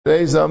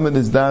Today's Amud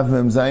is Daf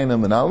Mem Zayin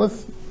Amud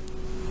Aleph,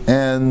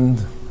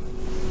 and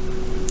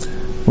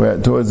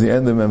we're towards the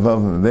end of Mem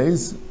Vav Mem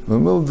Beis.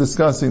 We're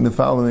discussing the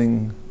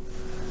following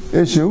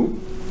issue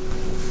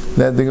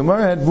that the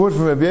Gemara had brought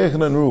from Rabbi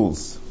Yechanan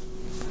rules.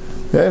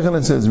 Rabbi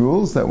Yechanan says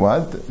rules that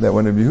what? That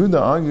when Rabbi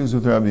Yehuda argues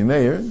with Rabbi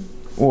Meir,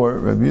 or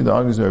Rabbi Yehuda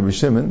argues with Rabbi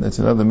Shimon, that's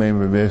another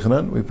name of Rabbi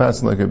Yechanan, we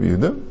pass like Rabbi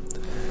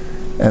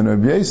Yehuda, and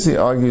Rabbi Yossi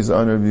argues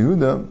on Rabbi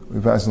Yehuda,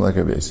 we pass like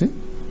Rabbi Yossi.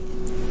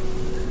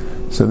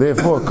 So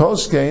therefore, Kol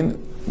Shkein,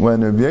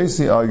 when Rabbi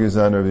Yossi argues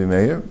on Rabbi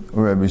Meir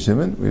or Rabbi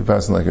Shimon, we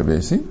pass like Rabbi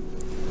Yossi.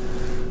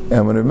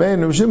 And when Rabbi Meir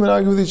and Rabbi Shimon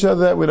argue with each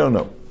other, that we don't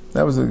know.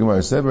 That was what the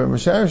Gemara said. But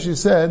Rashi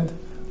said,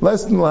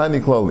 less than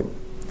Lahani Kloli.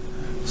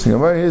 So the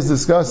Gemara here is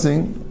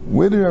discussing,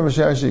 where did Rabbi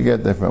Shashi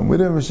get that from? Where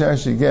did Rabbi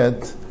Shashi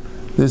get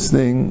this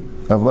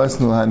thing of less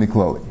than Lahani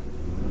Kloli?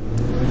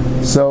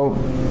 So,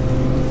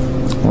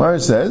 Gemara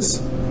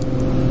says,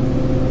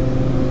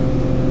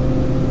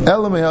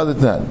 Elam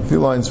Ehadatan, a few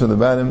lines from the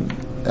bottom.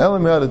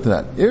 Elam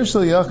Ehadatan, Ir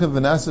Shel Yachiv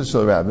V'Nasa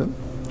Shel Rabbim.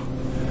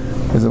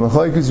 Is a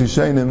Machlokes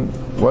Yishainim,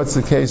 what's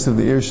the case of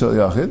the Ir Shel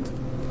Yachid?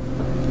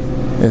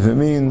 If it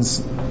means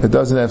it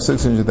doesn't have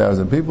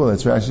 600,000 people,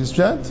 that's Rashi's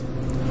Pshat.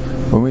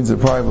 Or it means a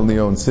privately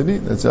owned city,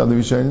 that's other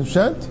Yishainim's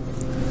Pshat.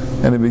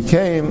 And it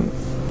became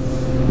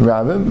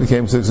Rabbim,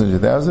 became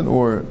 600,000,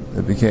 or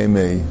it became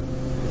a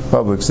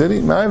public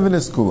city, Ma'av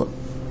V'Niskula.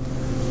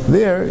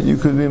 There, you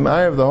could be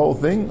Ma'av the whole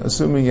thing,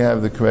 assuming you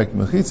have the correct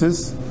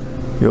Mechitzas.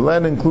 You're allowed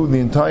to include the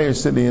entire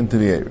city into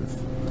the Erev.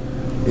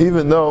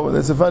 Even though,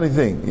 that's a funny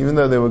thing, even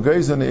though they were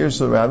guys on the Ir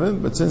Shel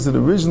Rabbim, but since it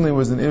originally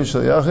was an Ir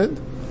Shel Yachid,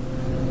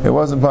 it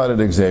wasn't part of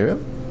the Gzeira.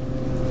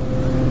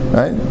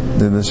 Right?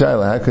 Then the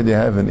Shaila, how could you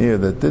have an Ir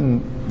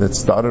that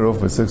started off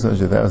with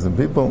 600,000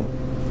 people?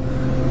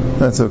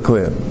 Not so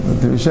clear.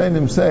 But the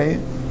Rishayim say,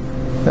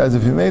 as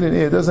if you made an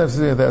Ir, it doesn't have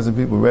 600,000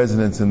 people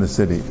residents in the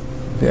city.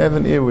 If you have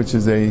an Ir which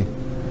is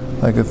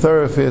like a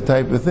thoroughfare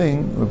type of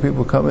thing, where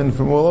people come in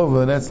from all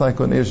over, and that's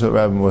like on Ir Shel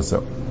Rabbim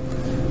also.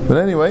 But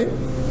anyway,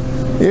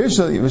 Ir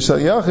Shel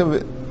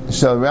Yachid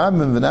Shel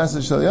Rabbim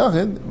V'Nasa Shel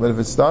Yachid, but if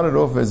it started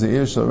off as a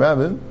Ir Shel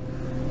Rabbim,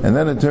 and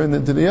then it turned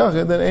into the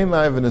Yachid, then Ein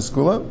Ma'av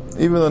V'Niskula,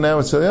 even though now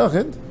it's Shel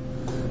Yachid,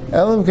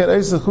 Elam Ken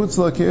Eis L'Chutz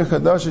L'Kir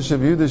Chadasha Shev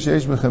Yehuda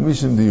Sheish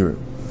B'Chamishim Diyur.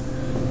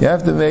 You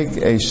have to make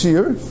a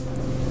shir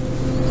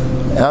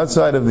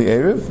outside of the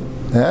Erev.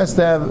 It has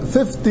to have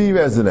 50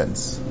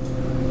 residents.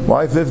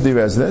 Why 50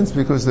 residents?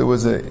 Because there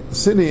was a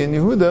city in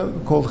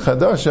Yehuda called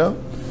Chadasha,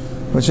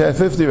 which had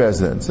 50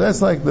 residents. So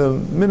that's like the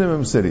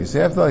minimum city. So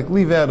you have to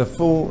leave out a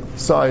full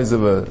size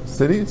of a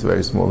city. It's a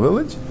very small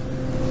village.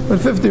 But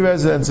 50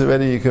 residents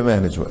already you can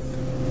manage with.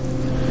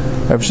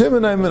 Rav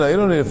Shimon Aimenah, you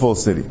don't need a full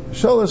city.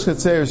 Shalosh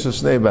Chatzeris Shel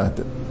Shnei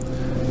Batim.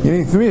 You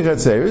need 3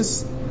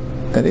 Chatzeris,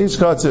 and each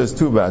Chatzer is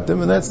 2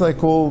 Batim, and that's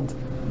called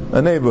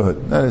a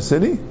neighborhood, not a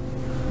city.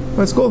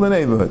 But it's called a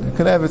neighborhood. It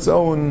can have its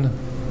own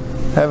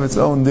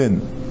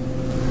din.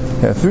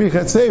 You have 3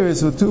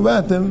 Chatzeris with 2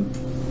 Batim,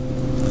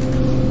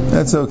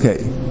 that's okay.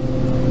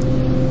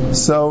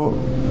 So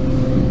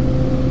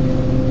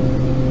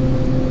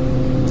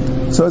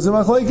it's a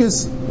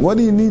machlokes, what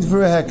do you need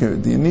for a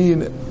heker? Do you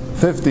need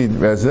 50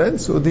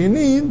 residents, or do you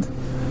need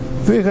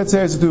 3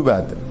 Chatzeris with 2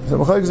 Batim? So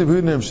machlokes of Yehuda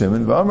and Rav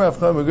Shimon, V'amar Rav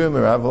Chama B'Gum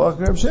Rav V'lach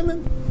Rav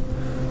Shimon,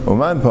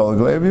 Oman Paul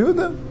Glei Rav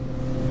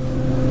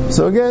Yehuda.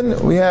 So again,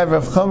 we have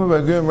Rav Chama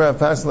B'Gum Rav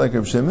Pasan like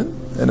Rav Shimon,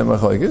 and a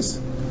machlokes.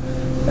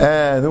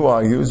 And who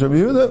argues? Rabbi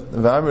Yehuda.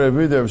 V'amar Rabbi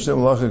Yehuda Rav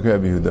Shimon Lachak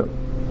Rabbi Yehuda.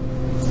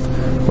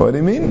 What do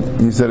you mean?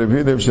 You said Rabbi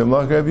Yehuda Rav Shimon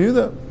Lachak Rabbi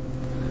Yehuda.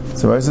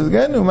 So I says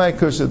again, Umay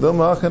Kushadil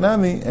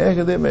Ma'achanami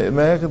Echad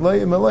Me'echad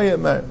Lay Malay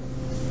Mar.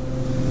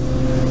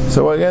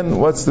 So again,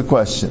 what's the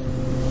question?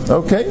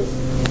 Okay,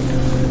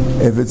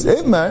 if it's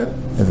Itmar,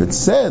 if it's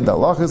said that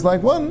Allah is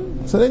like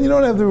one, so then you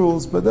don't have the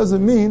rules. But it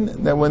doesn't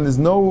mean that when there's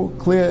no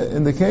clear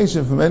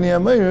indication from any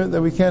Amayr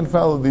that we can't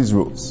follow these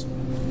rules.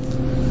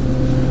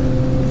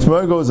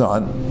 Tomorrow goes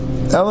on.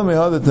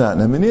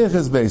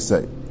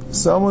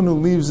 Someone who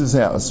leaves his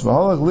house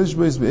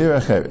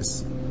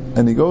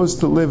and he goes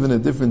to live in a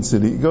different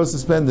city, he goes to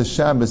spend the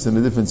Shabbos in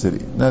a different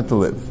city, not to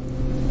live.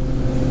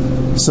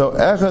 So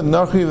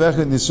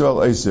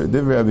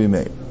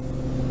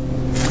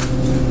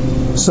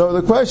So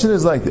the question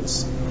is like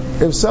this: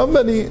 if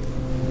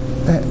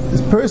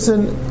this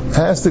person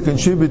has to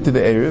contribute to the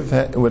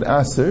Erev with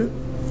Aser,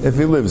 if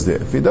he lives there.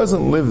 If he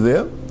doesn't live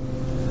there,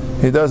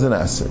 he doesn't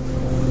Aser.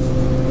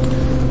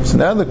 So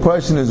now the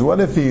question is, what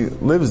if he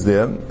lives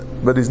there,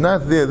 but he's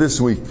not there this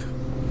week,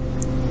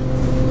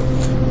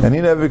 and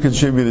he never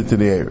contributed to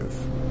the Erev?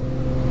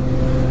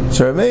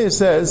 So Rav Meir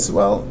says,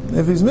 well,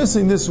 if he's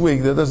missing this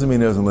week, that doesn't mean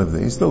he doesn't live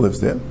there. He still lives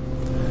there.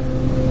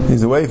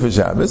 He's away for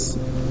Shabbos,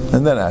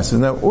 and then Aser.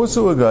 Now,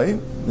 also a guy,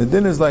 the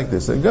din is like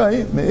this: a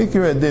guy,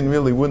 Me'ikra din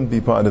really wouldn't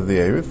be part of the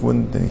Erev,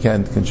 he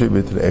can't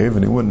contribute to the Erev,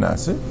 and he wouldn't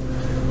Aser.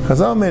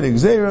 Chazal made a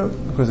Gzeira,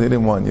 because they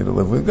didn't want you to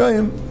live with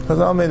Goyim.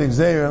 Chazal made a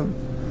Gzeira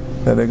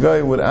that a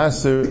guy would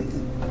Aser,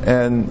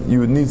 and you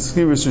would need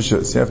Skiris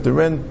Rishus. You have to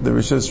rent the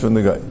Rishus from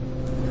the guy.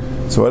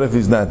 So what if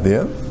he's not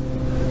there?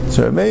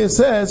 So Rav Meir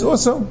says,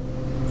 also,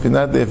 if you're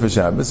not there for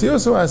Shabbos. He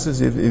also asks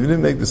if you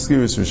didn't make the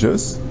skiris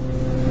rishus,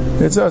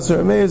 it's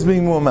also Rameh is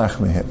being more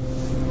machmeh.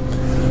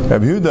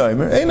 Rabbi Yehuda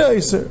Aimer, ain't no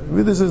iser.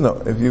 This is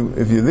no. If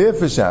you're there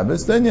for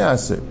Shabbos, then you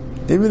aser.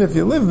 Even if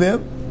you live there,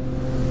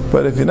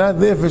 but if you're not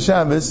there for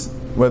Shabbos,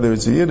 whether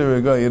it's a yid or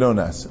a guy, you don't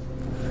aser.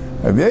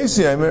 Rabbi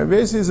Yossi Aimer,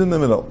 Rabbi Yossi is in the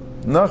middle.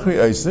 Nachri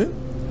iser,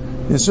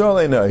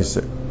 Yisrael ain't no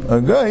iser.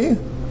 A guy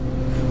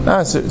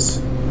asers.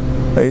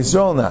 A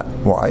Yisrael not.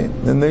 Why?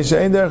 Then they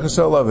say ain't derech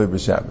Yisrael love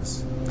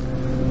b'Shabbos.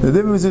 The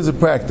difference is a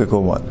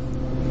practical one.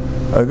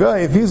 A guy,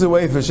 if he's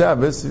away for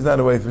Shabbos, he's not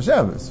away for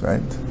Shabbos,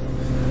 right?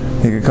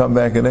 He can come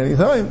back at any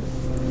time.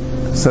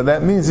 So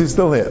that means he's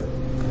still here.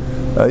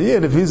 A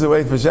yid, if he's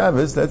away for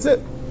Shabbos, that's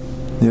it.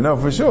 You know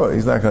for sure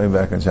he's not coming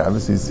back on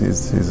Shabbos. He's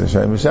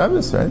ashamed of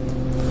Shabbos, right?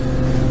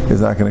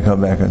 He's not going to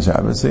come back on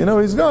Shabbos. So you know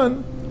he's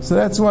gone. So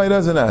that's why he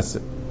doesn't ask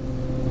it.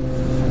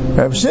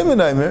 Rav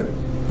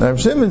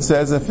Shimon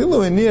says,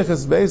 "Afilu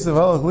iniachas beis of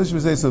halach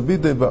lishvus eisel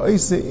bidei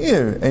ba'oisei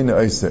ir eina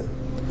oiser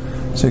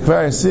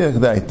shekvar siach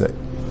daitei."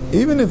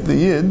 Even if the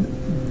yid,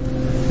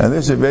 and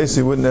this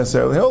basically wouldn't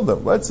necessarily hold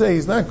up. Let's say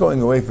he's not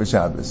going away for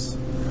Shabbos.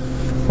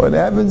 What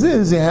happens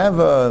is you have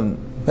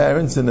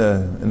parents in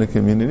a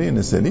community in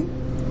a city,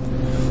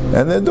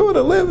 and their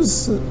daughter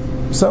lives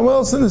somewhere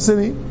else in the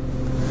city.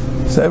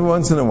 So every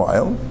once in a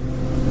while,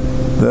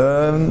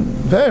 the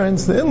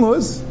parents, the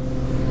in-laws,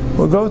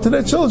 will go to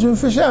their children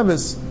for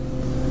Shabbos.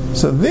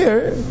 So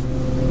there,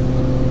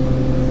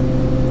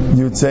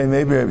 you would say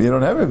maybe you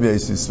don't have a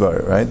Yossi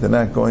Svara, right? They're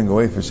not going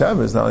away for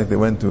Shabbos. Not like they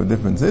went to a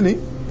different city.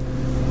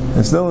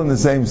 They're still in the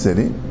same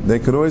city. They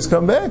could always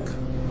come back.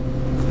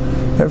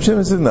 Rav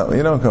Shimon said, no,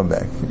 you don't come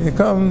back. You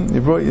come,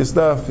 you brought your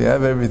stuff, you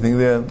have everything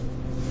there.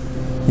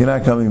 You're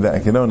not coming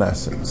back. You don't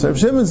ask him. So Rav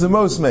Shimon's the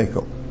most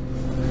mekel.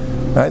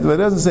 Right? But it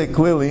doesn't say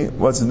clearly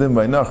what's the din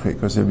by Nachri,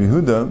 because Rabbi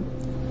Yehuda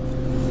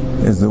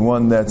is the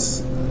one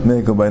that's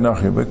mekel by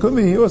Nachri. But it could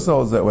be he also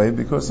holds that way,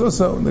 because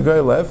also the guy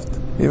left,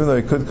 even though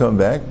he could come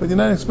back, but you're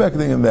not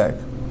expecting him back.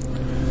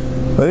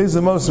 But he's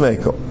the most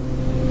mekel.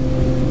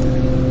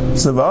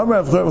 So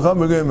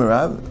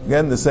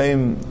again, the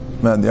same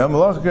man, the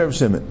Amalach Rav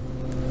Shimon.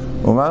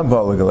 Uman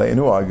Balagale, and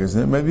who argues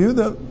in it? Rabbi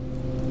Yehuda.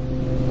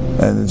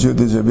 And the Jew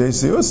did Rabbi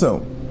Yossi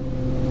also.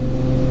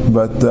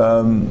 But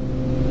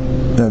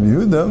Rabbi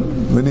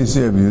Yehuda, when you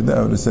say Rabbi Yehuda,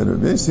 I would have said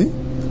Rabbi Yossi.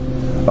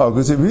 Oh,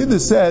 because Rabbi Yehuda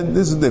said,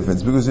 this is the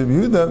difference, because Rabbi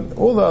Yehuda,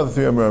 all the other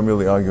three are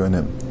really arguing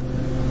him.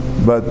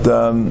 But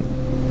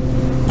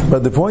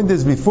the point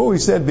is, before we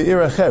said Be'ir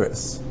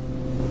Acheres,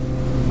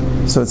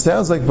 so it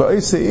sounds like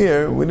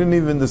Ba'isa'ir, we didn't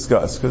even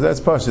discuss, because that's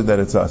Pasha that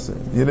it's Asir.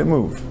 You didn't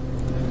move.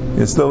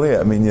 You're still here.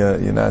 I mean, you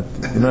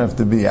don't have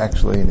to be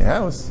actually in your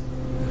house.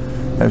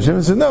 And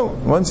Shimon said, no,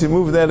 once you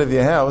moved out of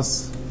your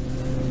house,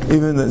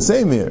 even the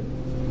same year.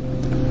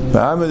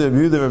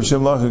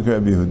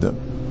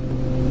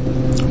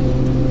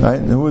 Right?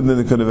 And who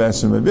they could have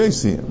asked him Rabbi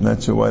Yossi? I'm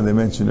not sure why they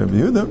mentioned Rabbi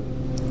Yehuda.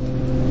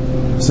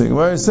 So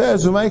Gemara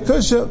says, "Umay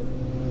kusha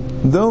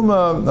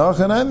dilma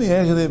achanami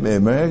hechadei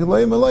beimer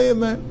hechadei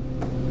malayim."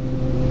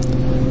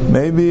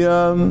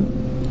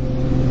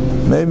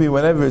 Maybe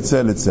whenever it's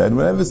said, it's said.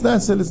 Whenever it's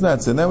not said, it's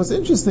not said. Now, what's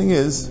interesting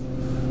is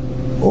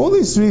all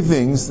these three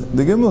things: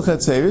 the Gimel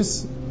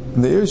Chatzeris,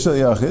 the Ir Shel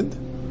Yachid,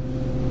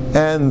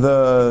 and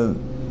the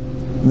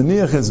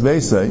Meniachas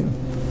Beisai.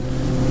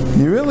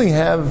 You really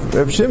have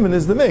Rav Shimon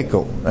is the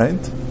mekel, right?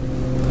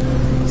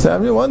 So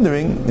I'm just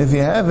wondering if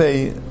you have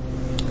a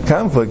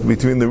conflict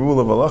between the rule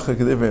of halacha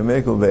k'divrei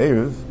mekel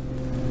ve'erev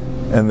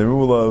and the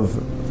rule of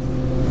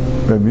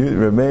Rabbi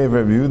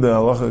Yehuda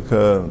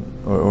halacha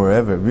or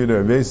wherever Rabbi Yehuda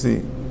Rabbi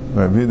Yossi,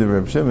 Rabbi Yehuda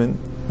Rabbi Shimon,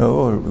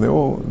 they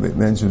all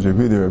mention Rabbi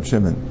Yehuda Rabbi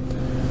Shimon.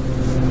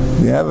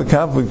 You have a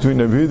conflict between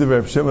Rabbi Yehuda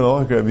Rabbi Shimon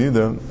halacha Rabbi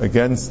Yehuda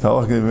against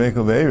halacha k'divrei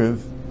mekel ve'erev.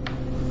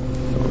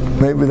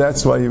 Maybe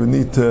that's why you would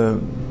need to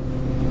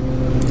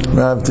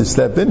have to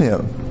step in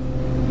here.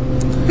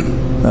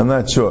 I'm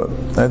not sure.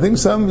 I think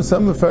some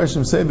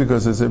Mefarshim say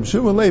because it's Reb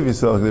Shmuel Levi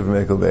Salach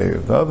Divrei Mekel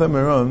Be'erev. The other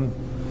Meron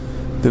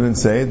didn't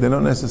say it. They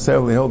don't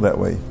necessarily hold that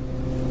way.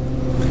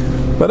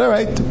 But all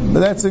right, but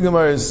that's the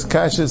Gemara's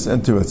Kashis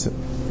and Turitza.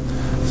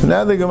 So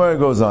now the Gemara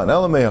goes on.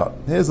 Elameha.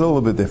 Here's a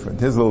little bit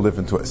different. Here's a little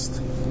different twist.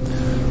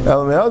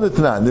 Elameha the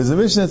Tanan. There's a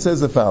mission that says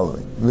the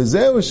following: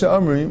 V'zeu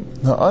she'amri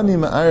ha'ani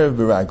ma'arev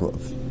b'raglov.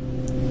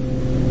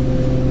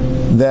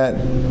 That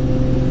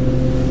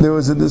there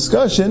was a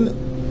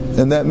discussion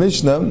in that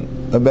Mishnah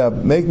about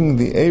making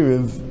the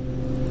Erev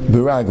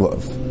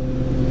Biraglov.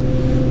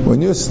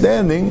 When you're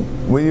standing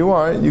where you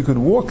are, you could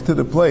walk to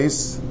the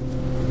place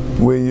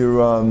where you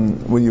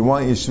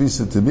want your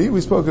Shvisa to be. We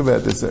spoke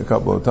about this a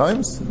couple of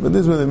times, but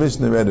this is where the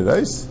Mishnah read it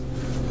ice.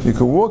 You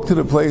could walk to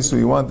the place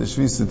where you want the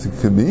Shvisa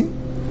to be,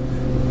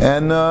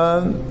 and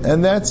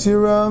that's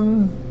your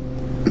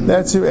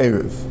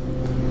Erev.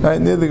 Right?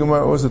 Near the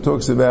Gemara also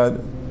talks about.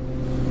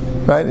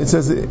 Right? It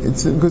says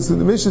it's because the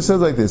Mishnah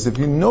says like this: if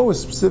you know a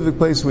specific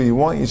place where you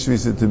want your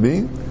shvisa to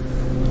be,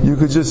 you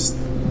could just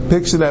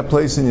picture that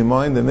place in your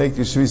mind and make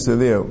your shvisa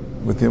there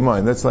with your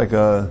mind. That's like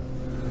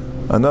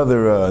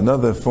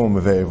another form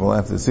of erev. We'll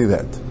have to see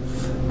that.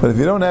 But if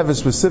you don't have a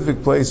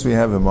specific place we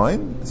have in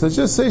mind, so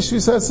just say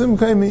Shvisasim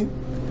Kaimi,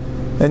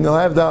 and you'll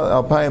have the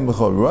Alpayim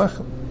B'chol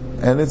Ruach.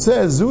 And it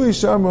says, Zui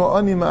Sharmu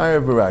Ani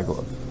Ma'arev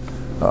B'Raglov.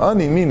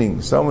 Ani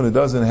meaning someone who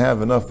doesn't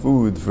have enough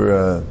food for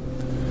a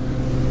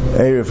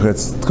Erev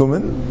Chetz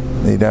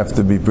Tkumen. He'd have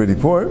to be pretty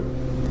poor,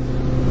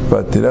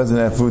 but he doesn't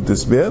have food to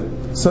spare,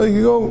 so he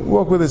can go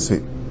walk with his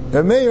feet. We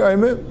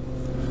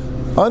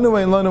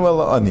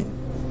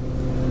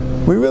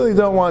really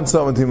don't want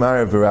someone to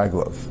Ma'arev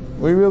B'Raglov.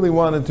 We really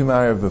wanted to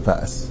Ma'arev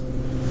B'Pas.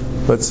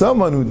 But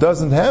someone who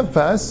doesn't have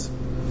Pas,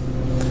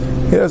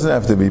 he doesn't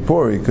have to be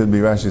poor. He could be,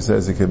 Rashi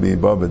says, he could be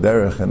Baba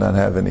Derech and not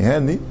have any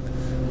handy.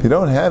 If you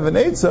don't have an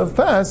Eitz of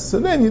Pas, so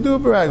then you do a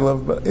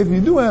B'Raglov. But if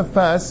you do have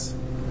Pas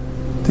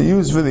to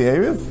use for the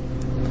Erev,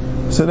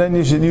 so then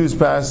you should use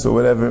Pas or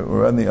whatever,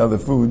 or any other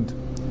food.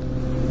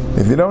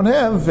 If you don't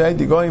have, right,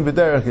 you're going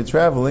B'Derech, you're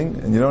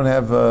traveling, and you don't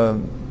have,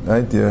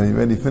 right, you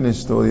already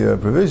finished all your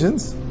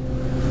provisions,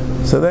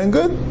 so then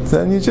good.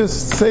 Then you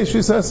just say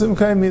Shvisasim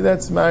Kaimi,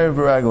 that's Ma'arev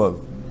B'Raglov.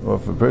 Or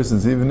for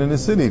persons even in the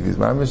city, if he's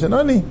Ma'amish and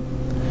Ani,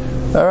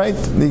 alright,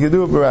 you can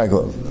do a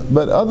B'Raglov.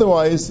 But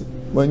otherwise,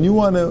 when you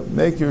want to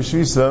make your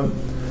Shvisa,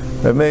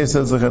 Rav Meir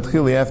says,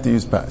 L'chatchil, you have to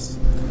use Pas.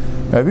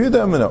 Rav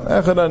Yehuda, no,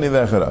 Echad Ani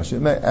v'Echad Asher.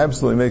 It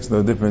absolutely makes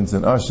no difference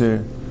in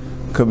Asher.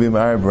 Could be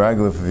Ma'arev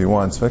B'Raglov if he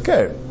wants.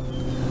 Fakir.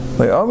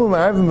 Like, Amu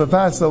Ma'arevim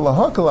B'Pas,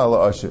 L'hakal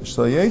ala Asher.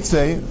 Shal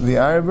Yetzei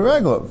v'Arev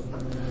B'Raglov.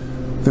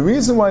 The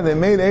reason why they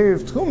made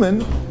Erev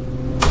Tkumen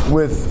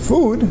with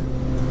food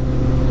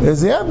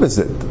is the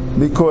opposite.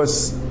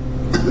 Because,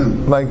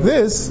 like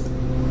this,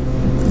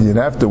 you'd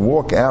have to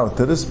walk out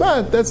to the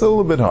spot. That's a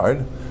little bit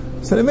hard.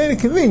 So they made a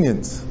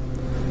convenience.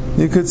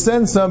 You could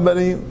send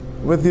somebody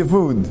with your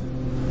food.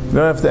 You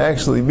don't have to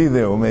actually be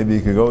there. Or maybe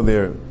you could go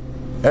there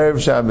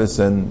Erev Shabbos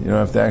and you don't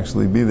have to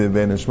actually be there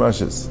Bein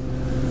Hashmashos.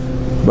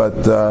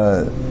 But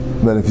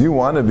if you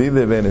want to be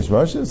there Bein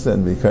Hashmashos,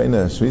 then be kind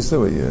of Shvisa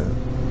with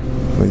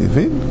your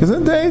feet. Because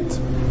in date,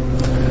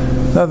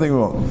 nothing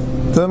wrong.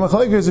 So the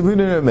Machlokes is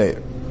Rabbi Yehuda and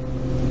Meir.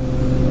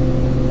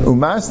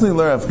 Umasni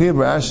l'Rav Chiya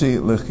b'Rashi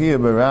l'Chiya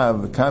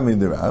b'Rav kami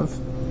d'Rav.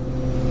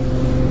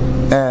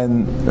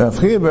 And Rav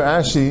Chiya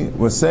b'Rashi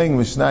was saying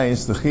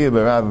Mishnayis l'Chiya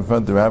b'Rav in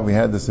front of Rav. We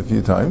had this a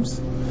few times.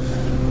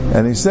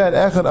 And he said,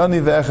 Echad Ani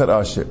v'Echad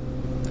Asher.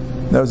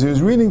 Now, as he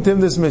was reading to him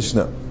this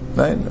Mishnah,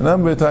 right? A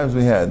number of times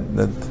we had,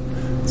 that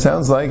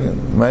sounds like it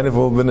might have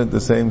all been at the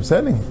same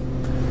setting.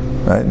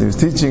 Right? He was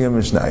teaching him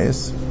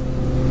Mishnayis.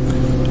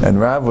 And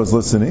Rav was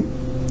listening.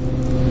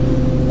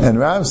 And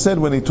Rav said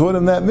when he taught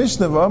him that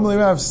Mishnah, V'amli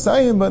Rav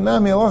Sayim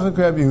Banami Halacha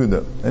Rabbi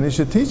Yehuda, and he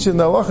should teach him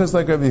the halachas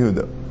like Rabbi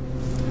Yehuda.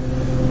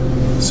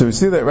 So we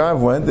see that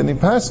Rav went and he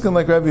passed him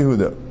like Rabbi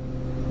Yehuda.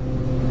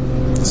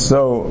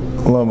 So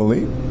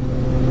Lamali,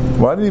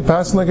 why did he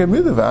pass him like Rabbi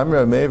Yehuda?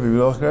 V'amri Ramei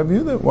V'yudolach Rabbi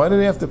Yehuda. Why did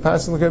he have to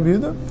pass him like Rabbi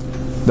Yehuda?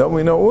 Don't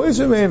we know always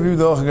Ramei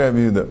V'yudolach Rabbi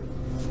Yehuda?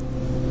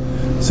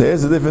 So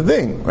here's a different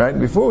thing, right?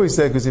 Before we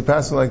say because he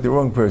passed him like the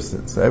wrong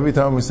person. So every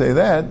time we say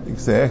that, you can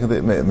say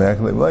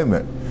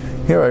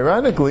Here,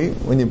 ironically,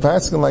 when you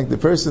pass him like the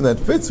person that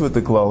fits with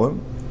the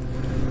klolim,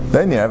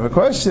 then you have a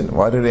question.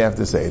 Why did he have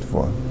to say it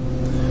for?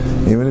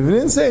 Even if he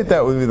didn't say it,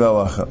 that would be the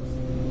halacha.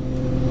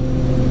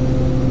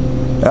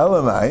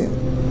 Elamai,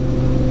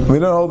 we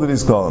don't hold to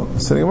these klolim.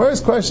 So the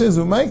Gemara's question is,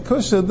 Umay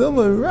kusha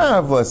dilma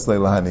rav leslei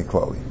lahani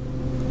kloli.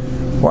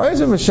 Why is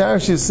the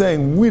Masharash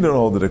saying we don't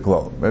hold to the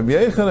klolim? Rabbi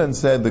Yechanan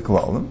said the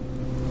klolim.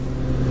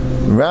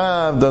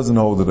 Rav doesn't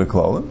hold to the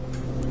klolim.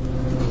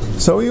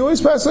 So he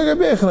always passed like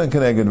Rabbi Yechanan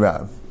connected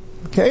Rav.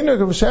 Kainer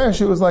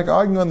Masharash was like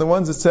arguing on the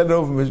ones that said it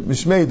over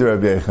Mishmei to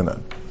Rabbi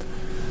Yechanan.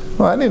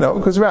 Well, I didn't know,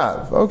 because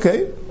Rav,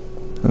 okay.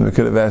 And we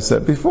could have asked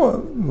that before.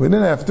 We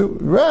didn't have to.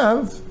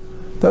 Rav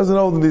doesn't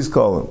hold to these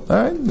klolim.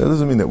 Alright? That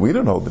doesn't mean that we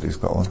don't hold to these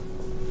klolim.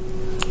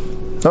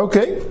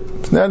 Okay.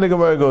 So now the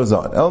Gemara goes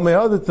on. El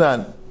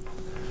mehadatan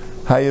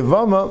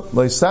hayavama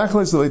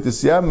leisachles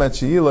leitisiyam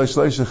matchiyila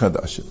shleisha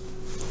chadashim.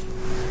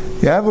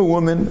 You have a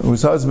woman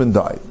whose husband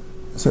died.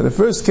 So the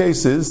first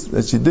case is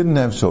that she didn't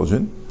have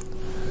children,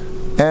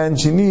 and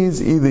she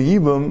needs either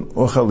yibum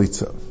or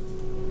chalitza.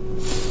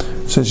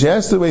 So she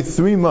has to wait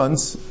 3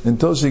 months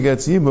until she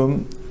gets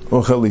yibum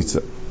or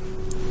chalitza.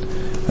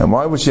 And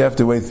why would she have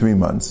to wait 3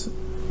 months?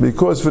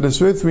 Because for the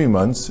first 3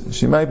 months,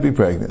 she might be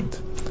pregnant.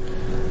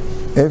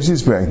 If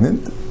she's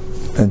pregnant,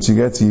 and she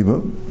gets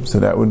yibum, so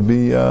that would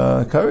be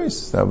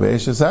karis, that would be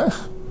eshesach.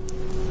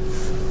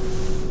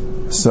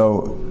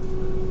 So,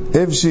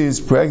 if she's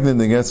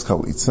pregnant and gets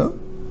chalitza,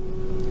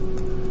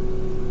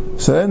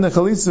 so then the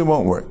chalitza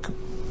won't work.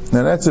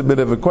 Now that's a bit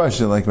of a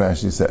question, like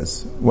Rashi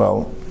says.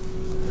 Well,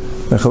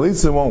 the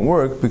chalitza won't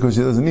work because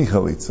she doesn't need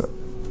chalitza.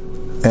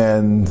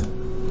 And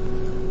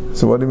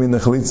so what do you mean the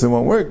chalitza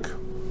won't work?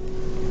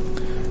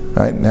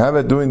 Right? How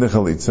about doing the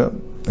chalitza?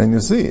 And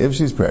you'll see, if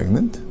she's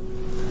pregnant,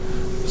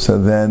 so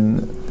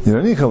then you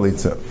don't need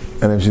chalitza.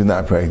 And if she's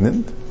not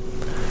pregnant,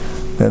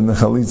 then the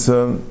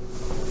chalitza,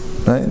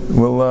 right,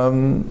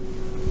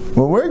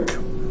 will work.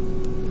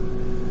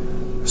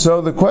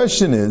 So the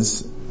question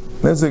is,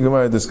 as the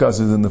Gemara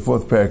discusses in the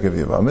 4th parak of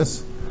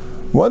Yavamis,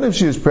 what if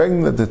she was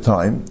pregnant at the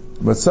time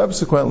but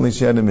subsequently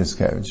she had a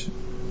miscarriage.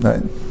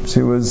 Right?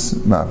 She was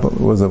mapel,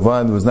 was a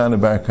vlad, was not a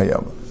bar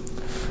kayama.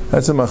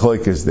 That's a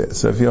machlokes there.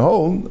 So if you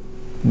hold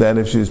that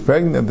if she was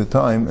pregnant at the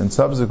time and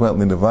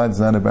subsequently the vlad is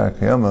not a bar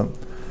kayama,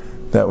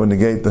 that would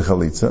negate the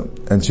chalitza,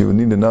 and she would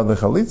need another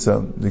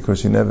chalitza because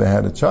she never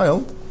had a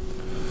child.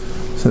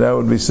 So that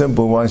would be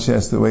simple why she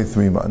has to wait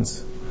 3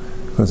 months.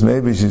 Because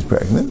maybe she's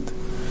pregnant,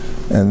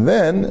 and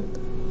then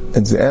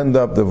at the end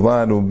up the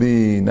vlad will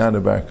be not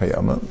a bar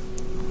kayama,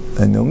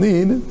 and you'll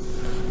need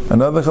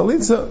another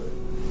chalitza.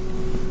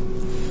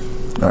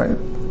 Alright?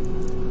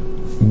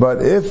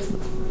 But if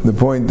the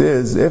point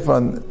is, if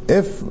when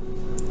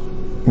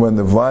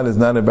the vlad is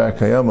not a bar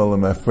kayama,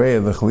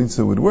 l'mafreya, the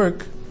chalitza would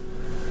work,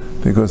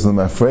 because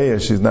l'mafreya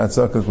she's not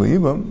zakat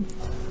l'ibam,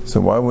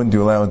 so why wouldn't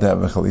you allow her to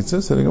have a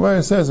chalitza? So the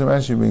Gemara says, and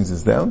Rashi brings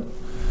this down,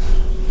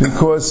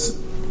 because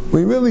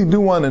we really do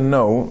want to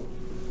know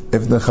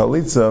if the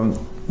chalitza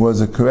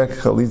was a correct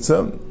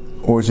chalitza,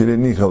 or she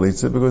didn't need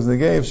chalitza, because in the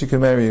gay, if she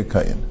can marry a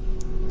kayin.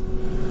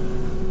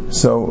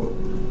 So,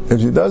 if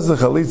she does the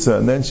chalitza,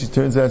 and then she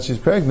turns out she's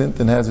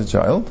pregnant and has a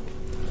child,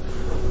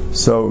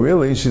 so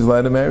really she's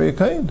allowed to marry a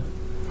kayin.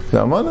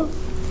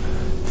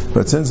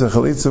 But since the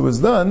chalitza was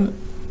done,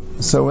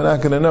 so we're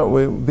not going to know.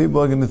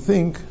 People are going to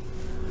think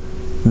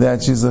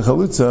that she's a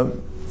chalitza,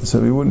 so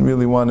we wouldn't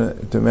really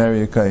want to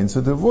marry a kain.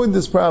 So to avoid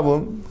this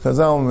problem,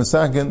 Chazal and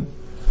Masakin,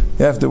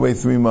 you have to wait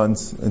 3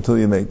 months until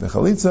you make the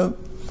chalitza,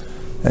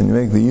 and you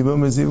make the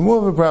yibum is even more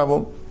of a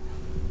problem.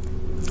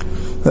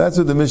 That's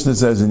what the Mishnah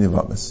says in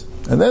Yavamas.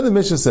 And then the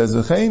Mishnah says,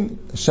 V'chein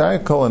shai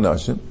kol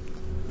anashim,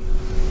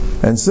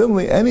 and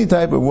similarly, any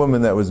type of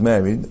woman that was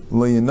married,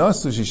 lo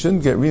yinasu, she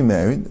shouldn't get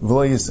remarried,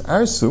 v'lo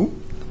yisarsu,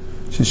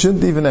 she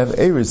shouldn't even have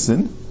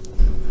erisin,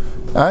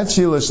 ad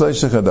shi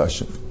l'shleisha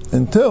chadashim,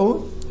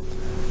 until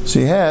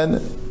she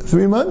had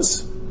 3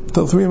 months,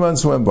 till 3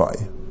 months went by.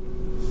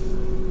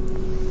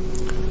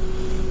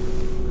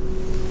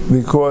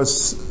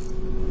 Because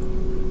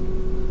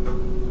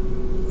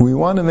we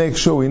want to make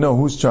sure we know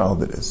whose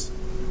child it is.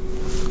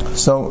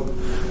 So,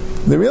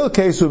 the real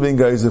case we're being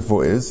geyser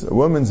for is, a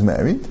woman's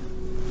married,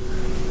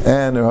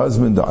 and her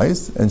husband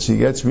dies, and she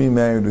gets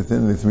remarried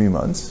within the 3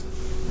 months,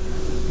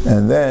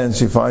 and then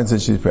she finds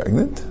that she's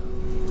pregnant.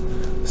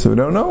 So we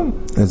don't know.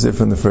 As if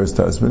from the first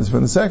husband, it's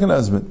from the second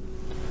husband.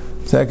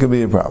 So that could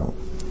be a problem.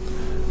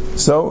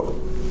 So,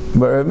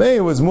 but Rav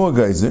Meir was more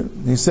geyser.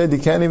 He said you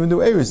can't even do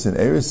erisin.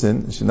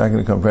 Erisin, she's not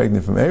going to come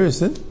pregnant from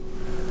erisin,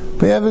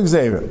 but you have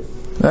exera,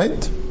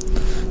 right?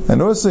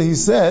 And also he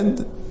said,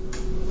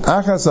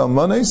 achas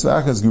almanes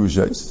v'achas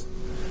grushais.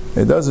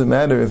 It doesn't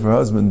matter if her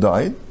husband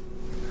died,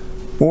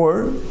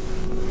 or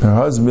her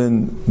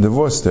husband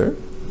divorced her.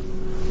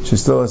 She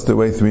still has to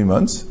wait 3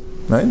 months,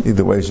 right?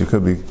 Either way, she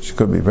could be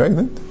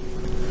pregnant,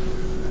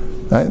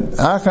 right?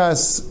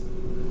 Achas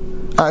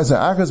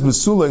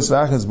b'sulais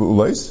v'achas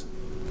b'ulais.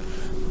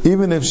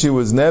 Even if she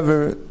was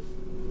never,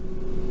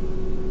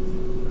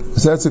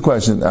 so that's the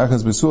question.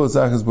 Achas b'sulais,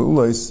 achas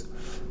b'ulais,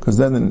 because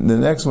then the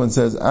next one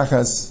says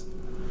achas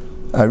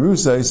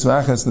arusais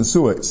v'achas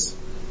nesuais.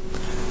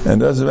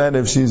 And it doesn't matter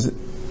if she's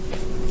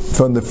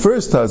from the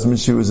first husband,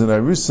 she was an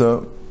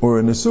arusa or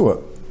a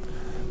nesua.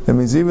 That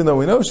means even though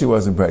we know she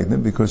wasn't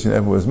pregnant because she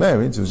never was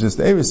married, she was just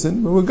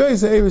erisin, but we're going to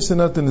say erisin,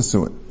 not the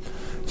nesuin.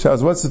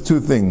 Charles, what's the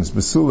two things?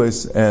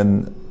 Basulis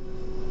and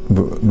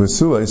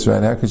Basulis,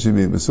 right? How could she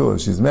be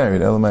Basulis? She's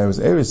married. Elamai was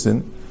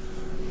erisin.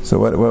 So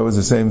what was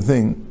the same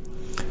thing?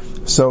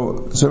 So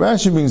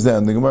Rashi brings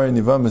down, the Gemara in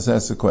Yavamas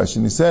asks the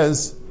question. He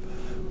says,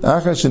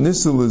 Achash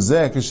shenisu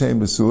lezeh kashem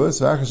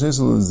basulis, v'achash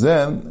shenisu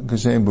lezeh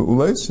kashem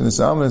ba'ulis,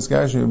 shenisalman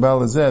eskashim yibal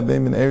lezeh,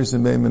 beimin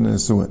erisin, beimin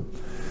nesuin.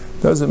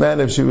 Doesn't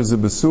matter if she was a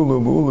basula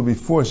or ba'ula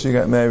before she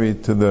got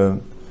married to the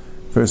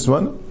first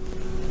one.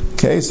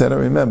 Case, I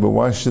don't remember.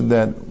 Why should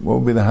that, what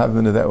would be the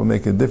havana that would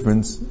make a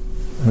difference?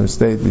 Her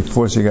state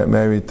before she got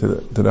married to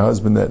the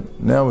husband that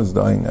now is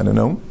dying, I don't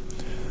know.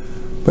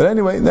 But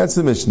anyway, that's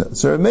the Mishnah.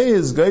 So Rav Meir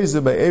is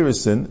geyser by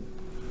erisin,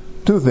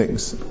 two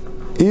things.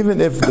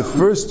 Even if the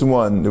first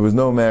one, there was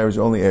no marriage,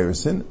 only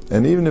erisin,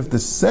 and even if the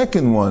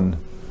second one,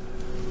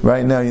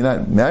 right now you're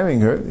not marrying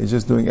her, you're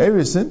just doing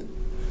erisin,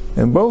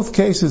 in both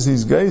cases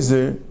he's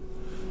geyser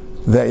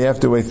that you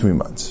have to wait 3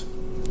 months.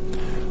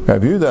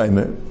 Rabbi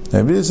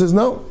Yehuda says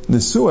no, the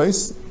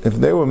suais, if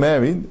they were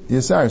married,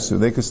 yisarsu,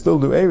 they could still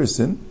do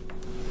erisin,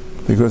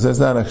 because that's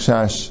not a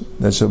chash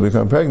that she'll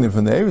become pregnant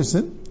from the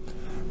erisin.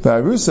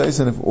 V'arusais,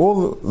 and if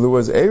all there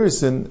was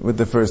erisin with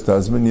the first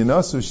husband,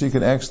 Yinasu, she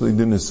can actually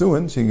do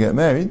nesuin, she can get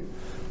married,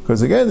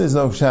 because again, there's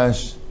no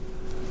chash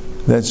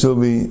that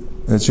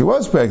she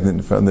was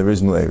pregnant from the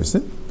original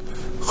erisin.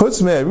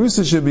 Chutz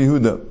me'arusa should be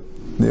Yehuda.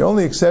 The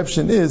only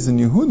exception is in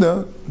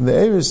Yehuda, the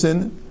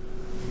erisin,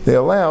 they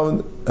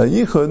allowed a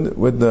yichud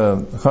with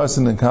the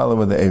chasen and kala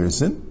with the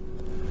erisin,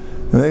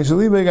 and they should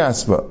leave a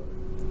gaspa.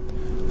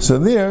 So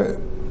there,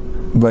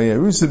 by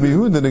Yerusa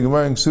Yehuda, the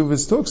Gemara in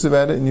Ksuvas talks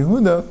about it in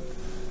Yehuda.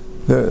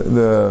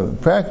 The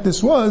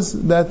practice was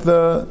that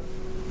the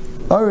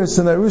Aris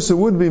and Arusa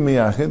would be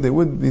miyachid, they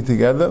would be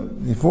together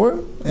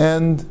before,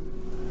 and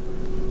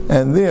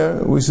and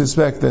there we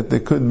suspect that there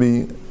could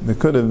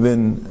have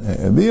been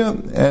a bia,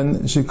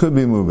 and she could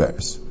be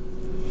mubaris.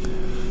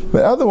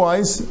 But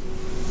otherwise,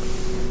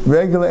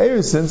 regular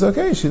erusin,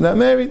 okay, she's not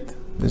married.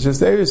 It's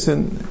just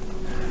erusin,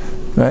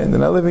 right? They're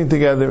not living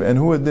together, and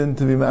who then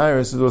to be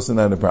ma'aris is also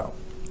not a problem.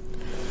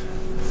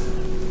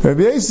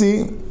 Rabbi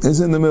Yosi is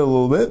in the middle a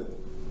little bit.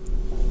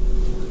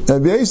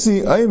 Rabbi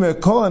Yosi, aymer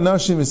kol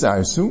nashim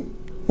yisarsu,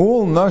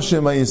 all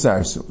nashim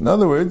yisarsu. In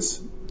other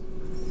words,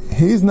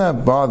 he's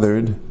not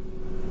bothered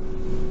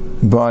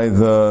by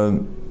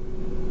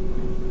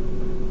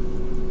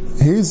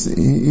he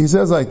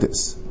says like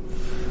this.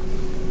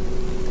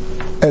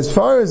 As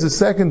far as the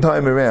second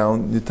time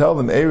around, you tell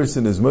them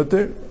erusin is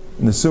mutter,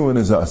 nesuin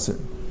is asir.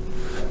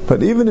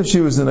 But even if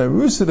she was in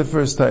arusa the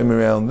first time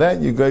around,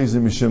 that you guys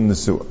are mishum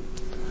nesua.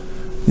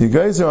 You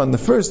guys are on the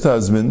first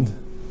husband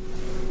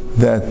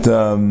that,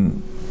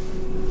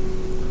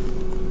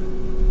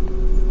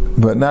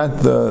 but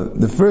not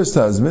the first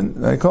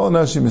husband. I call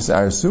nashim is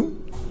arsu.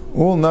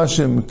 All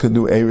nashim could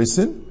do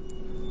erusin,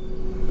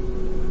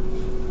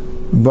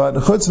 but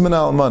chutz min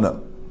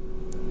almana.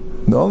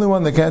 The only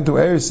one that can't do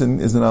erusin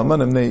is an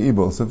almana mnei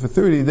ibol. So for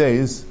 30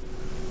 days,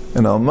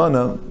 an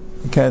almana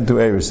can't do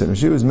erusin. If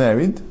she was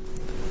married,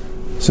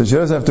 so she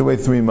doesn't have to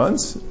wait 3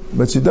 months,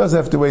 but she does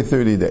have to wait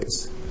 30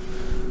 days.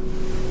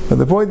 But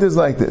the point is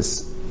like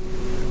this.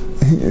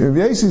 Rabbi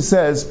Yosi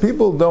says,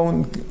 people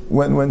don't,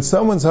 when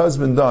someone's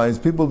husband dies,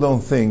 people don't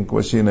think,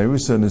 was she an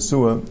erusa or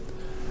nesua?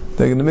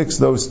 They're going to mix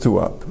those two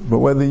up. But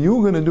whether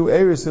you're going to do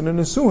erusin or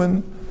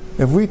nesuin,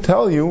 if we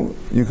tell you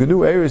could do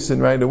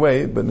erusin right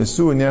away, but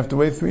nesuin you have to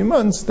wait 3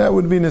 months, that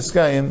would be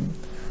niskayim.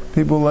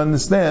 People will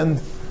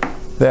understand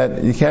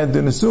that you can't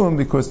do nesuin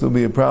because there'll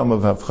be a problem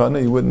of havchana.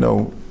 You wouldn't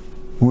know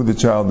who the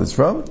child is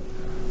from.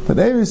 But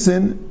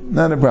erusin,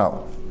 not a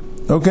problem.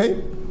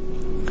 Okay?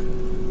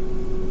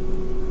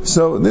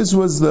 So this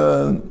was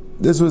the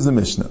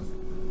Mishnah.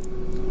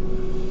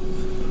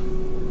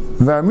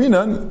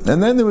 V'aminan,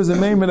 and then there was a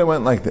maimer that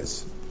went like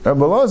this. Rabbi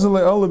Elazar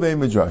le'ol lebei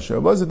midrasha.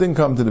 Rabbi Elazar didn't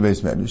come to the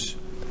beis medrash.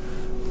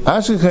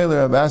 Ashkechei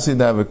Rabbi Asi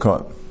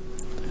davakon,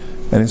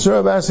 and he saw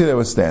Rabbi Asi that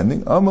was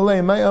standing.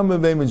 Amalei may am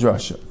lebei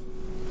midrasha.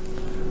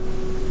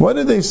 What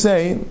did they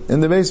say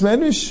in the beis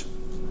medrash?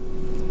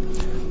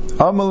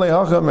 Amalei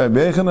hacham Rabbi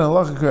Yechanan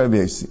halachik Rabbi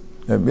Yosi.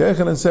 Rabbi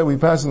Yechanan said we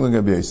passing like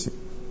Rabbi Yosi.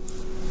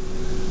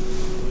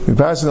 We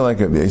passing like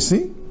Rabbi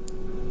Yosi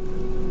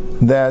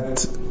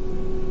that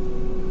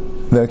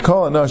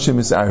kol anashim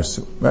is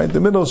arsu, right?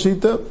 The middle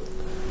shita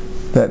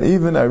that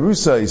even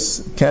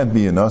arusais can't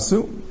be an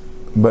asu,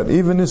 but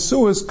even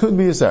isuas could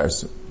be a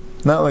sarsu,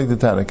 not like the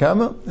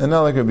Tanakama and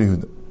not like Rabbi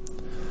Yehuda.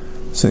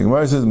 So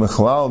Gemara says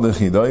mechlal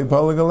dechidai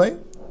palagalei.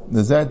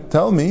 Does that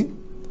tell me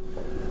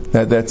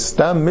that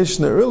stam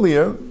mishnah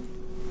earlier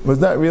was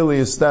not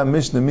really a stam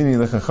mishnah, meaning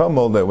the chacham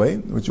all that way,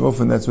 which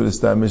often that's what a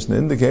stam mishnah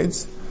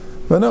indicates.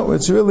 But no,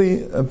 it's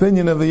really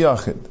opinion of the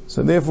yachid.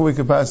 So therefore we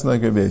could pass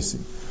like Rabbi Yosi.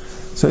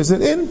 So he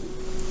said,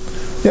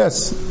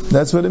 yes,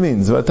 that's what it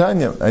means.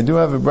 Vatanya, I do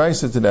have a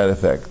brisa to that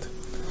effect.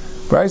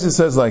 Brisa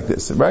says like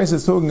this. The brisa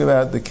is talking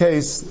about the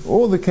case,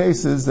 all the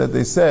cases that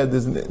they said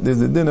there's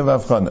a din of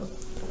avchana.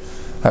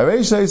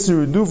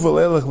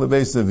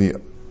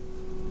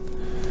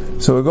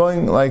 So we're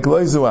going like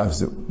loizu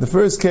avzu. The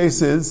first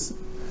case is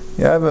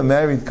you have a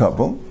married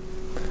couple,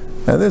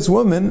 and this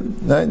woman,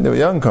 right, they were a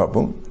young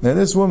couple, and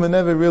this woman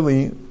never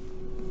really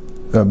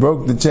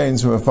broke the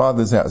chains from her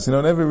father's house.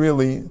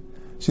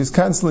 She's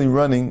constantly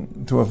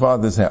running to her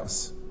father's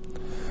house.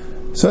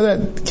 So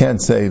that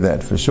can't say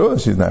that for sure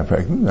she's not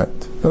pregnant,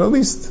 right? But at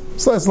least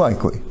it's less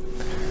likely,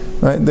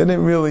 right? They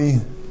didn't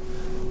really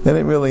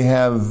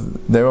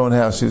have their own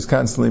house. She was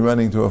constantly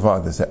running to her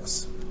father's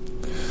house.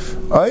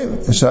 They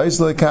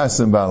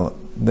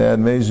had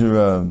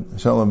major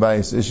shalom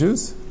bayis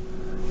issues.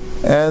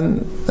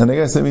 And I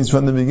guess that means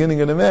from the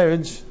beginning of the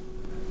marriage,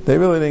 they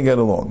really didn't get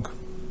along.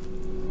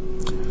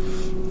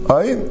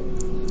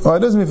 It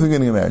doesn't mean for the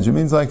beginning of marriage. It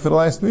means like for the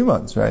last 3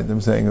 months, right?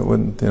 I'm saying it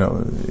wouldn't,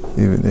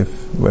 even if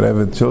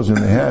whatever children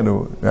they had,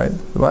 right?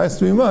 The last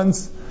 3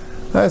 months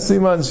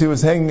she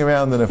was hanging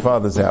around in her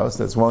father's house.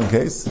 That's one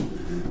case.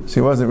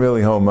 She wasn't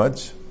really home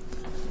much.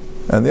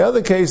 And the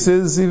other case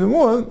is even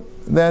more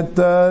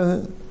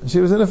that she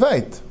was in a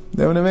fight.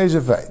 They were in a major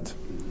fight.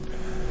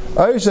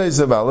 Well, let's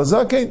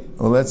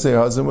say her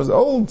husband was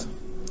old.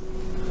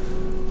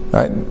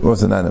 Right? It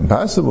wasn't not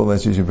impossible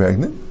that she should be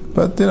pregnant,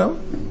 but he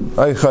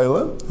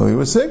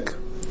was sick.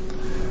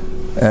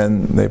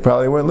 And they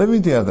probably weren't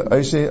living together.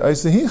 Or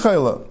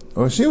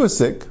she was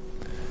sick.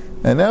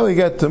 And now we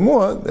get to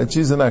more that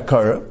she's an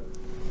akara.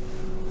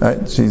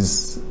 Right?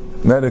 She's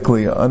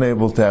medically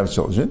unable to have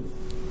children.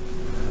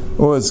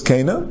 Or it's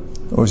Kana,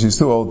 or she's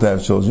too old to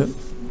have children.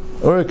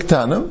 Or a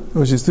Ketana,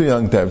 or she's too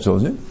young to have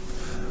children.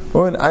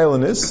 Or an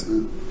islandess.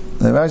 And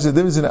actually the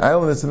difference in an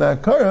islandess and an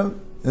akara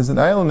is an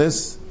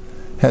islandess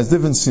has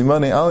different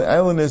simani.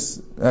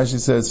 Islandess actually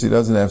says she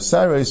doesn't have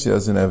sarai, she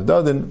doesn't have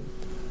dadin.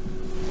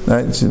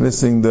 Right? She's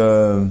missing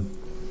the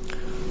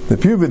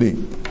puberty.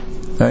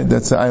 Right?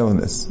 That's the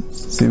islandess.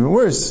 It's even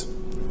worse.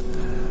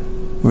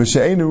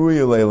 V'she'einu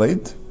ruya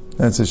leileit.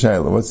 That's a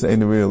shayla. What's the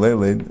einu ruya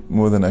leileit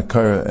more than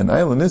akara and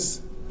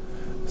islandness?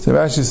 So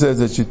Rashi says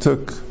that she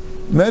took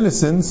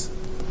medicines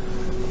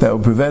that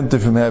would prevent her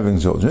from having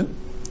children.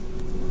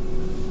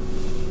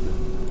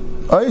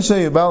 Or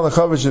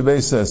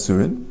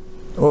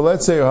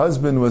let's say her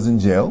husband was in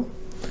jail,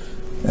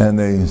 and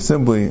they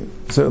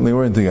certainly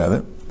weren't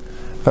together.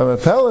 Or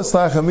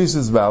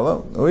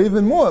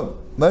even more,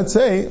 let's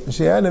say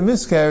she had a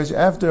miscarriage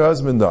after her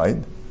husband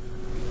died.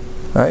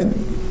 Right?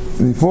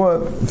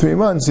 Before 3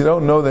 months, you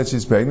don't know that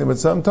she's pregnant, but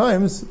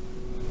sometimes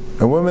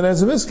a woman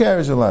has a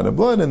miscarriage, a lot of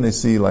blood, and they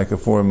see like a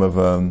form of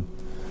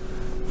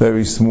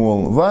very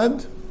small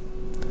vlad.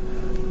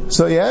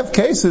 So you have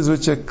cases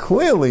which are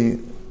clearly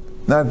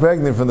not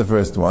pregnant from the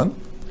first one,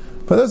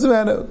 but doesn't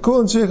matter.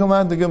 Kul and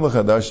Sheikham to Gimel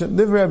Chadashim,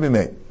 Div Rabbi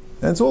Meir.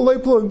 And it's all they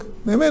plug.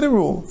 They made a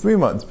rule, 3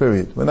 months,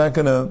 period. We're not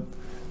going to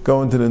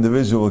go into the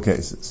individual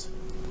cases.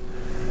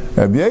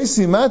 Rabbi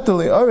Yossi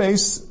matali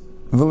ares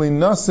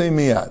v'linasei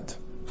miyad.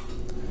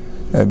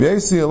 Rabbi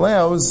Yossi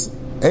allows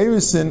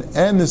erisin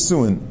and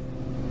nesuin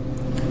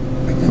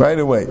right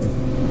away.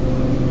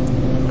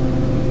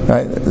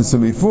 Right? So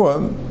before,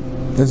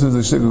 this was a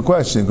shikha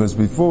question, because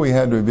before we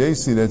had Rabbi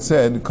Yossi that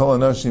said, Kol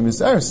anashim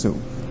isarsu.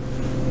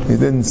 He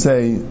didn't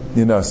say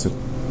yinasu.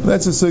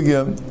 That's a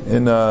sugya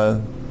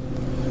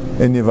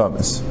in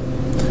Yavamis.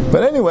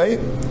 But anyway,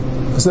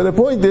 so the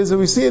point is that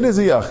we see it as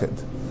a yachid.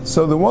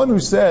 So the one who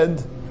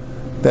said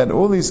that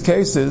all these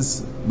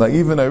cases, like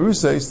even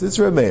Irusais, it's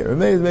Rabbi Meir. Rabbi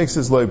Meir makes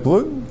his loy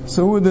plug,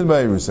 so who did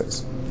by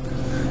Irusais?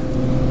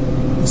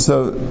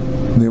 So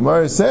the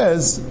Gemara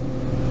says,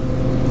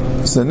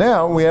 so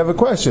now we have a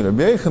question.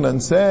 Rabbi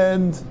Yechanan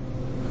said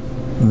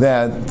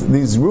that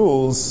these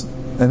rules,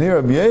 and here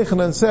Rabbi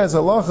Yechanan says,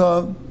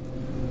 halacha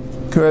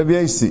k'Rabbi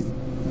Yossi.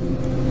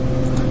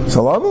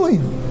 Salam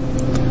alaikum.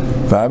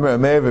 So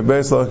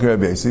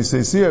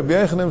you see, Rabbi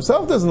Yechanan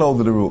himself doesn't hold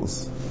to the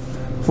rules.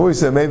 Before we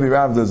said maybe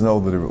Rav doesn't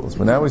hold to the rules,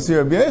 but now we see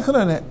Rabbi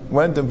Yechanan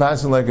went and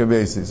passed like Rabbi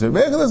Yossi. So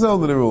Rabbi Yechanan doesn't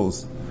hold to the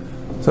rules.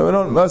 So we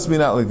must be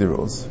not like the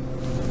rules.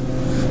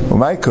 Well,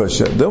 my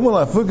kusha, the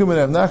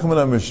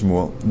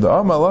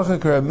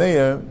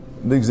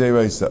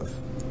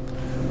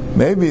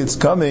maybe it's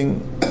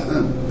coming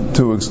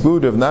to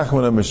exclude Rav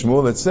Nachman and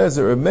Mishmuel that says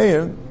that Rabbi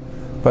Meir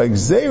by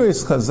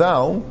Gzeiris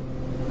Chazal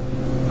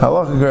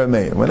halacha Rav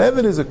Meir.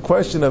 Whenever there's a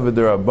question of a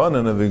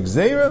derabanan of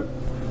Gzeira,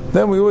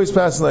 then we always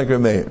pass like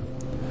Rav Meir.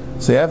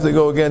 So you have to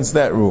go against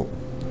that rule.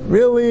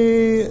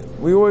 Really,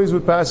 we always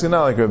would pass it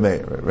not like Rav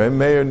Meir. Rav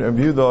Meir and Rav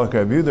Yehuda like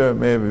Rav Yehuda, Rav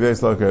Meir Rav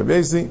Yossi like Rav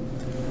Yossi.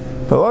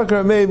 But like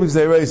Rav Meir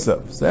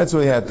Gzeirasav. So that's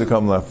why he had to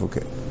come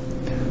lafuke.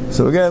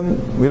 So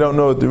again, we don't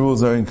know if the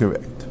rules are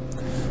incorrect.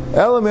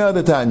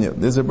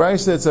 There's a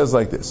brayso that says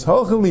like this: you're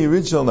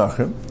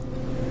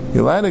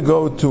allowed to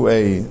go to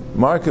a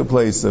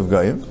marketplace of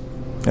Goyim,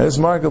 and this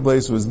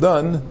marketplace was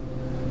done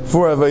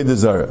for Avodah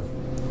Zarah.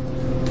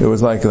 It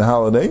was like a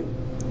holiday,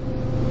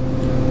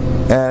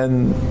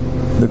 and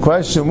the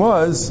question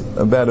was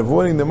about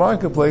avoiding the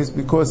marketplace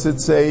because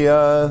it's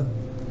a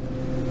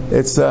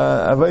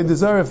Avodah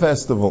Zarah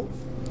festival.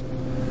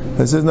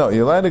 It says no,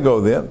 you're allowed to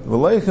go there, and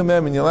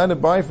you're allowed to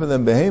buy from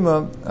them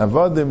behema,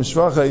 avadim,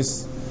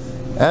 shvachais,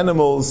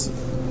 animals,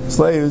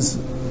 slaves,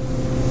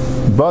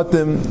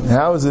 batim,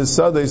 houses,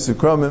 sadei,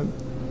 sukramim,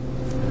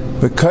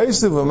 the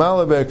kaisav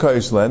amalaber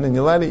kaishlan, and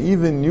you're allowed to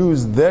even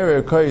use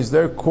their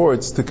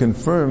courts to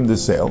confirm the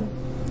sale.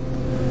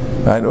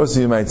 And also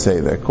you might say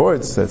their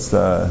courts, that's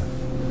you're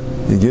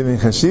giving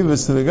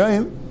chashivas to the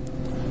gayim.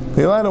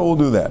 You're allowed to all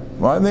do that.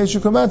 Why? They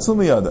should come out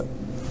other.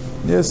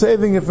 You're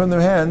saving it from their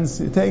hands,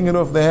 you're taking it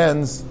off their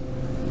hands,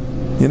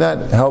 you're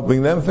not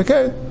helping them.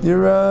 Okay,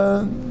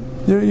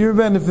 you're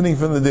benefiting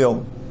from the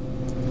deal.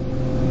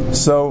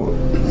 So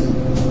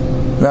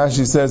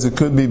Rashi says it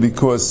could be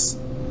because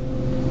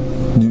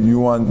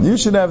you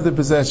should have the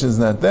possessions,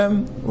 not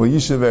them, or you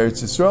should have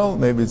Eretz Yisrael.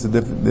 Maybe it's a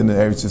different than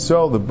Eretz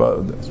Yisrael,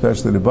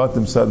 especially the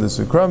Batim, Sadis,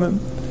 Ukramim.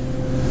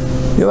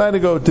 You're allowed to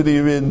go to the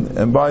Yerid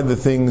and buy the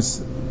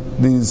things,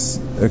 these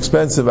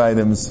expensive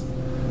items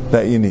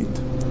that you need.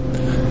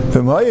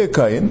 From Haya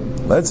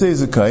Kayin, let's say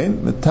he's a Kayin,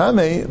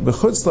 Metame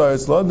b'chutz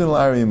la'aretz lo din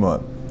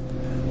l'Ariyimah.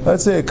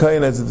 Let's say a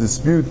Kayin has a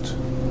dispute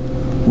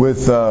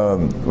with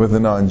a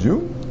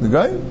non-Jew, the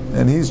guy,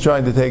 and he's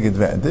trying to take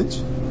advantage,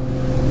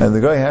 and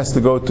the guy has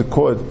to go to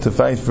court to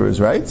fight for his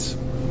rights,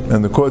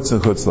 and the court's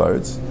in chutz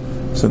la'aretz.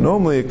 So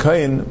normally a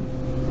Kayin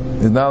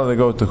is not allowed to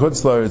go to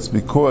chutz la'aretz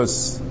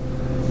because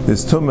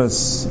there's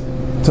tumas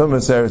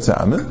eretz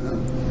amin,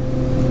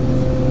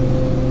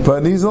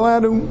 but he's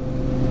allowed to.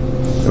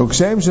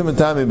 Ukshem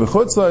shematami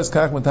b'chutz la'aretz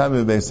kach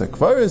matami b'beis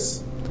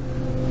hakvaris.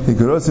 He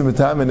could also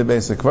matami in the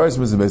beis hakvaris.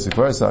 Was the beis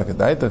hakvaris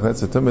akadaitach?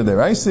 That's a tumah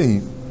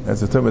deraisa.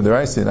 That's a tumah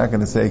deraisa. You're not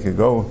going to say he could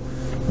go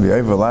be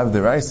over lav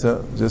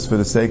deraisa just for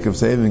the sake of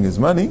saving his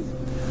money.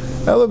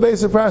 Ela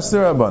beis hakpras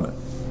derabana.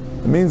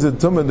 It means a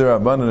tumah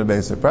derabana and a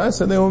beis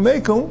hakpras, and they will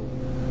make him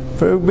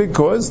for a big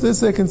cause. This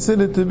they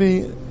consider to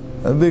be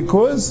a big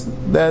cause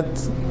that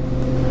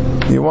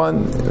you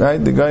want, right?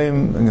 The guy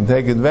can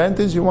take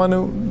advantage. You want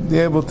to be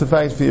able to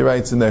fight for your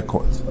rights in their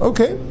courts.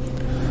 Okay.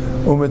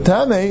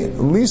 Umetame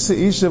lisa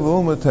isha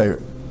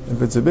v'umatayr.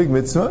 If it's a big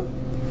mitzvah,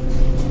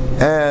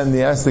 and he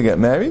has to get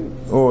married,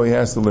 or he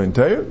has to learn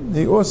Torah,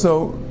 he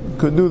also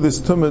could do this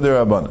tumah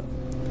derabbanan.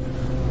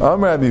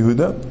 Amar Rabbi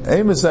Yehuda,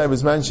 Eimesai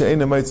b'zman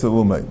she'eina meitzah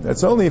l'umay.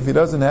 That's only if he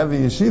doesn't have a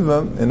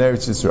yeshiva in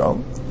Eretz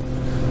Yisrael.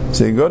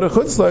 So you go to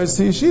Chutz La'aretz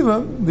to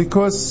yeshiva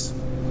because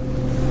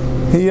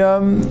he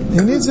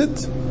needs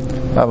it.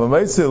 Ava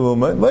meitzah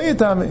l'umay lo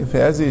yitame. If he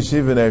has a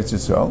yeshiva in Eretz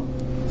Yisrael,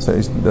 so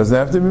he doesn't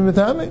have to be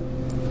mitame.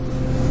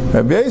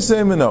 Rabbi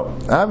Yisrael no.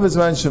 Ava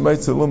b'zman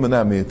she'meitzah l'umay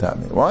na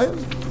mitame. Why?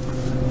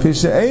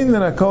 Pishe'ein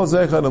min hakol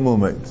zeichad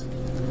l'umay.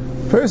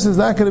 Person's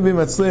not going to be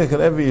matzliach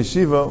at every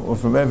yeshiva or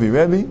from every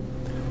rebbe.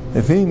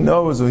 If he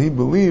knows or he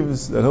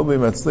believes that he'll be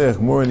matzliach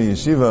more in the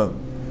yeshiva,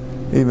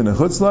 even in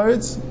Chutz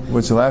La'aretz,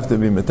 which will have to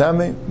be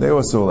metame, they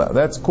also allow.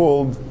 That's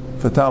called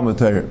Talmud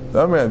Torah.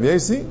 Amar Rav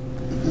Yesi,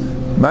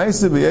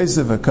 Ma'aseh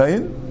b'Yosef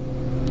HaKayin,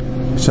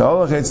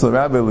 Sha'alach etz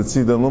l'Rabbi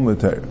l'Tzidan Lumad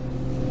Torah.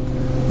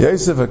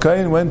 Yosef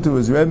HaKayin went to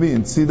his Rebbe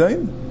in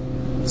Tzidan.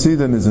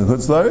 Tzidan is in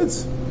Chutz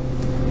La'aretz,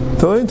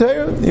 to learn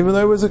Torah, even though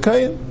he was a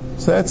Kayin.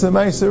 So that's a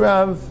Ma'aseh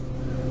Rav,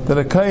 that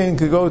a Kayin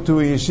could go to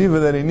a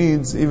yeshiva that he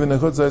needs, even in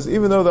Chutz La'aretz,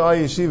 even though there are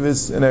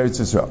yeshivas in Eretz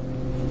Yisrael.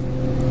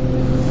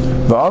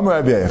 So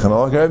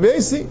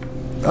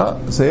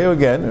here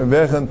again, Rabbi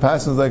Yechon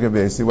passes like Rabbi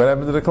Yesi. What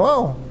happened to the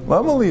Kalal?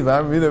 Lama leave.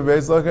 I'm reading Rabbi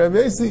Yesi like Rabbi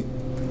Yesi.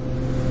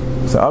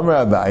 So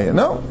Amar Abaye,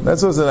 no,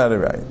 that's also not a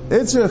right.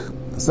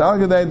 Itzrich Sal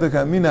Gadai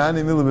Dekamina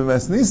Hani Milu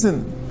B'Mes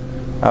Nisan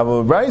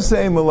Avol Braisa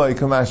Emaloi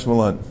Kamash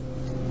Malan.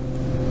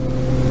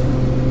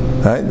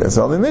 Right? That's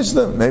all the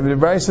Mishnah. Maybe the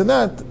Braisa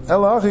not.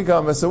 Ela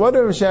Achikam. So what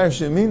does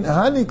Rashi mean?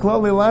 Hani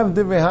Klali Lav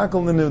Divrei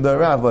Hakol Ninu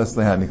Darav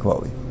Leslie Hani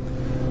Klali.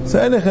 So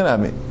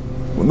Enechanami.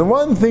 The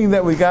one thing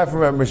that we got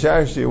from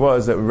Rashi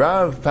was that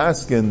Rav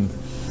Paskin,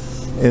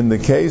 in the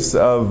case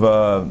of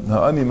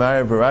Ha'ani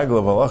Mari Baragel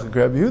of Halacha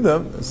Rabbi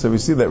Yehuda, so we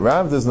see that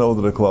Rav doesn't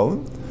hold the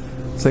clone.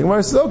 So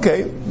Gemara says,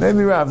 okay,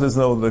 maybe Rav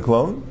doesn't hold the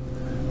clone.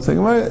 So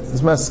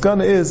Gemara's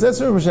maskana is,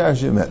 that's what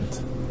Rashi meant.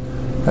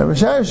 And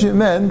Rashi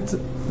meant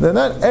that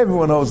not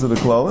everyone holds the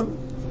clone,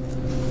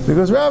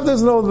 because Rav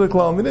doesn't hold the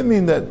clone. We didn't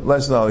mean that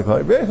Lashon Ali Klal.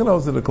 Rabbi Yechon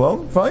holds the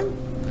clone, fine.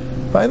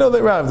 But I know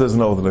that Rav doesn't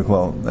hold the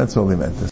clone. That's all he meant.